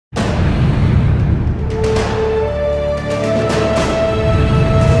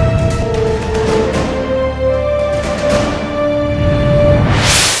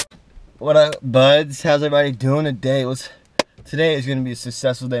buds? How's everybody doing today? Today is gonna be a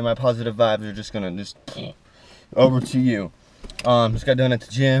successful day. My positive vibes are just gonna over to you. Just got done at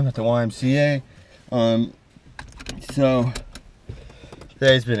the gym at the YMCA. So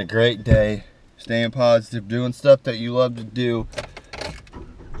today's been a great day. Staying positive, doing stuff that you love to do,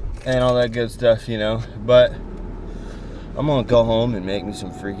 and all that good stuff, you know. But I'm gonna go home and make me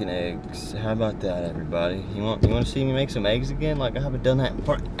some freaking eggs. How about that, everybody? You want to see me make some eggs again? Like, I haven't done that in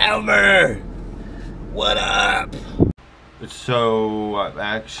forever. What up? So I've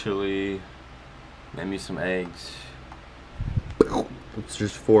actually made me some eggs. It's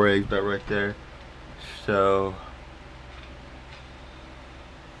just 4 eggs right there. So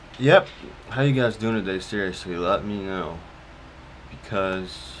yep. How you guys doing today? Seriously, let me know,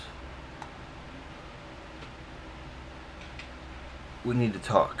 because we need to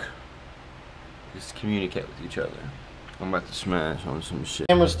talk. Just communicate with each other. I'm about to smash on some shit.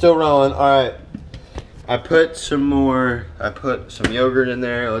 Camera's still rolling. Alright. I put some yogurt in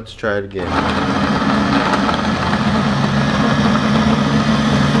there. Let's try it again.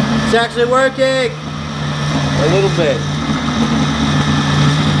 It's actually working! A little bit.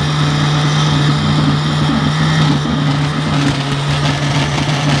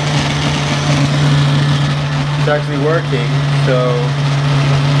 It's actually working, so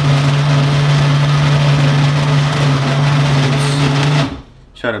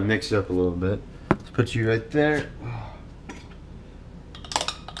let's try to mix it up a little bit. Let's put you right there.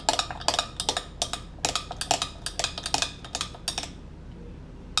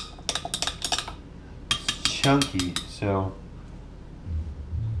 It's chunky, so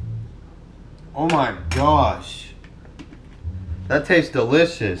oh my gosh, that tastes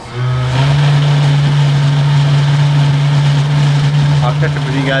delicious. I'll catch up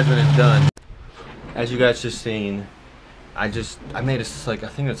with you guys when it's done. As you guys just seen, I made a, I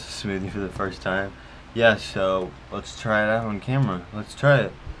think it's a smoothie for the first time. Yeah, so let's try it out on camera. Let's try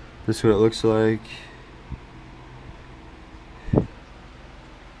it. This is what it looks like.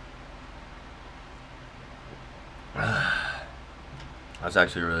 That's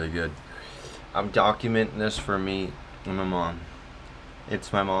actually really good. I'm documenting this for me and my mom.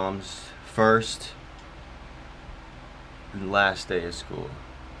 It's my mom's first and last day of school.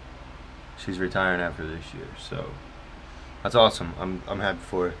 She's retiring after this year, so that's awesome. I'm happy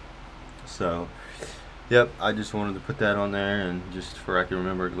for her. So yep, I just wanted to put that on there, and just for I can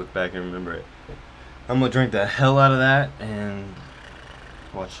remember it, look back and remember it. I'm gonna drink the hell out of that and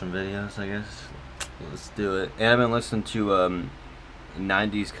watch some videos, I guess. Let's do it. And I've been listening to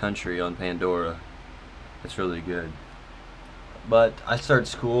 90s country on Pandora. It's really good. But I start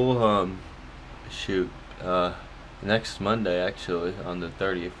school next Monday, actually, on the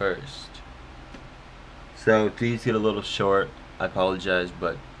 31st. So these get a little short. I apologize,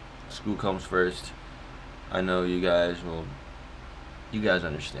 but school comes first. I know you guys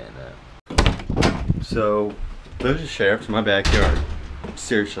understand that. So there's a sheriff in my backyard.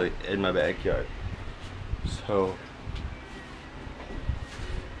 Seriously, in my backyard. So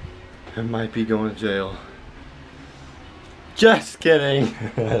I might be going to jail. Just kidding.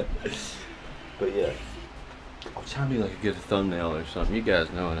 But yeah, I'm trying to do like a good thumbnail or something. You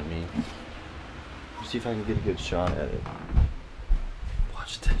guys know what I mean. Let's see if I can get a good shot at it.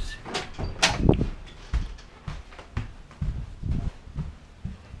 Watch this.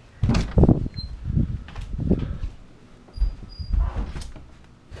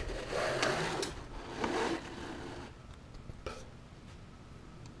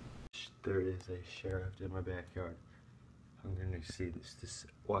 There is a sheriff in my backyard. I'm gonna see this.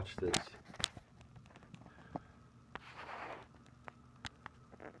 Watch this.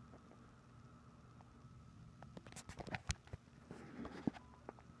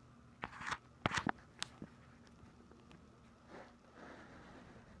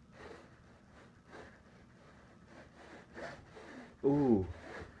 Ooh,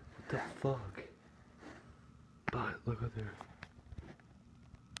 what the fuck? But look at there.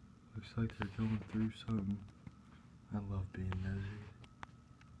 Looks like they're going through something. I love being nosy.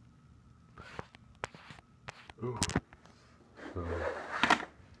 Ooh. So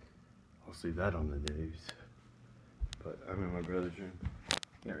I'll see that on the news. But I'm in my brother's room.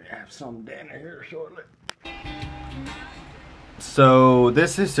 Gonna have some dinner here shortly. So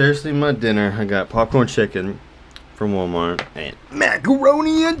this is seriously my dinner. I got popcorn chicken from Walmart and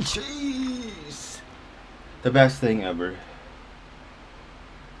macaroni and cheese. The best thing ever.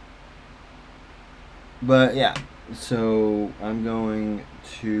 But yeah, so I'm going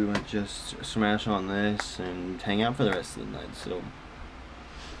to just smash on this and hang out for the rest of the night. So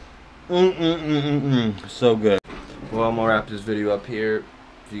so good. Well, I'm gonna wrap this video up here.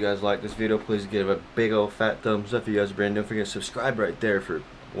 If you guys like this video, please give a big old fat thumbs up. If you guys are brand new, don't forget to subscribe right there for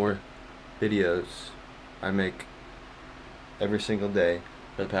more videos I make every single day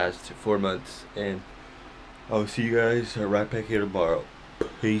for the past 4 months. And I'll see you guys right back here tomorrow.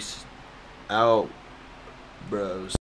 Peace out, bros.